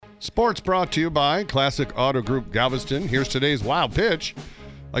Sports brought to you by Classic Auto Group Galveston. Here's today's wild pitch.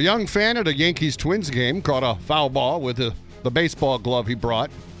 A young fan at a Yankees-Twins game caught a foul ball with the baseball glove he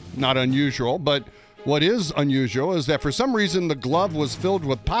brought. Not unusual, but what is unusual is that for some reason the glove was filled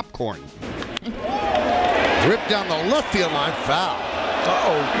with popcorn. Ripped down the left field line, foul.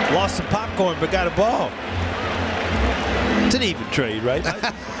 Uh-oh, lost some popcorn but got a ball. It's an even trade, right?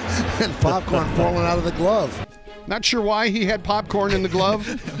 And popcorn falling out of the glove. Not sure why he had popcorn in the glove,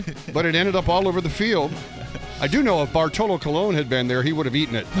 but it ended up all over the field. I do know if Bartolo Colon had been there, he would have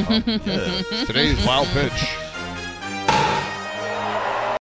eaten it. Today's wild pitch.